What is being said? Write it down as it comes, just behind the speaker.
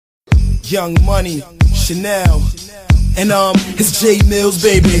Young Money, Shanell. And it's Jae Millz,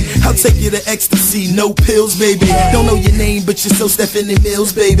 baby. I'll take you to ecstasy, no pills, baby. Don't know your name, but you're so Stephanie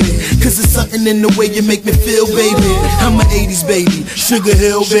Mills, baby. Cause there's something in the way you make me feel, baby. I'm an 80s baby, Sugar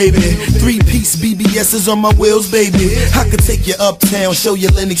Hill, baby. 3-piece BBS's on my wheels, baby. I could take you uptown, show you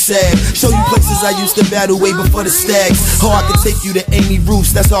Lennox Ave, show you places I used to battle way before the stacks. Or I could take you to Amy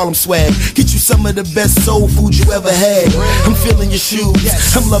Roofs, that's all I'm swag. Get you some of the best soul food you ever had. I'm feeling your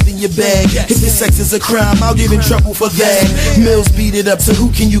shoes, I'm loving your bag. If your sex is a crime, I'll get in trouble for that. Mills beat it up, so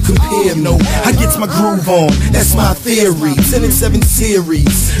who can you compare? No, I gets my groove on, that's my theory. 10 and 7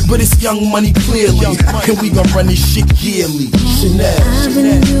 series, but it's Young Money clearly. And we gon' run this shit yearly. Shanell. I've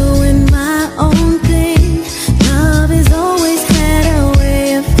been doing my own thing. Love has always had a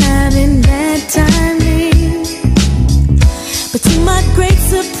way of having bad timing. But to my great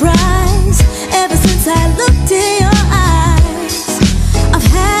surprise, ever since I looked in your eyes, I've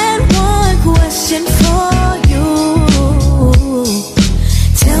had one question for you.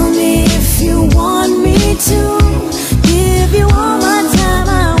 Tell me if you want me to give you all my time.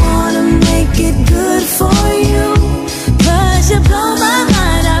 I wanna make it good for you. Cause you blow my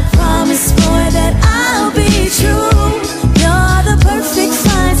mind, I promise, boy, that I'll be true. You're the perfect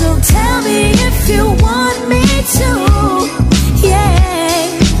find, so tell me if you want me to. Yeah,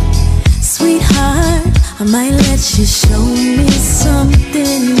 sweetheart, I might let you show me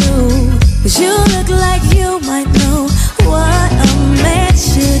something new. Cause you look like you might know what a man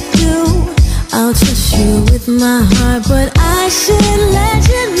should do. I'll trust you with my heart, but I should let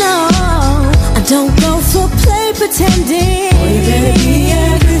you know I don't go for play pretending. Boy, you better be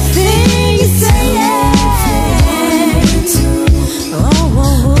everything you say, yeah.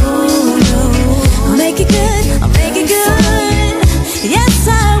 Oh, no. I'll make it good, I'll make it good. Yes,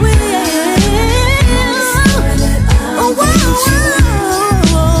 I will. Oh, wow.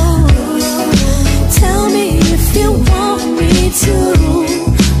 Tell me if you want me to.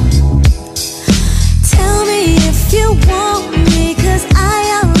 Tell me if you want me, cause I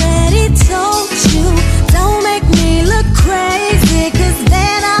already told you. Don't make me look crazy, cause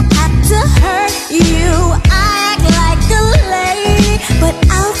then I'll have to hurt you. I act like a lady, but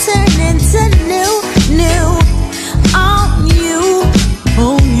I'll turn into new on you.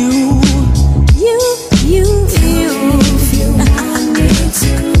 On you. You. If you want me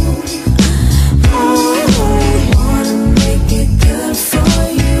to. I wanna make it good for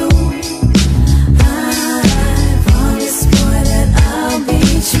you. I promise, boy, that I'll be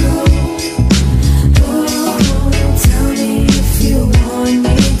true. Oh, tell me if you want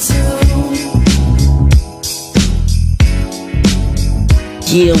me to.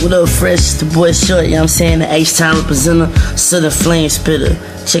 Yeah, what up, Fresh? It's the boy Short, you know what I'm saying? The H-Time representative, Southern Flame Spitter.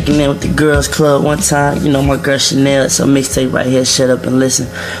 Checking in with the girls club one time. You know my girl Shanell. It's a mixtape right here, Shut Up and Listen.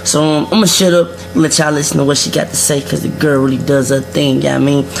 So I'm gonna shut up and let y'all listen to what she got to say, cause the girl really does her thing, you know what I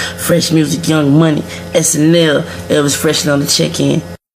mean? Fresh music, Young Money, SNL. It was fresh on the check-in.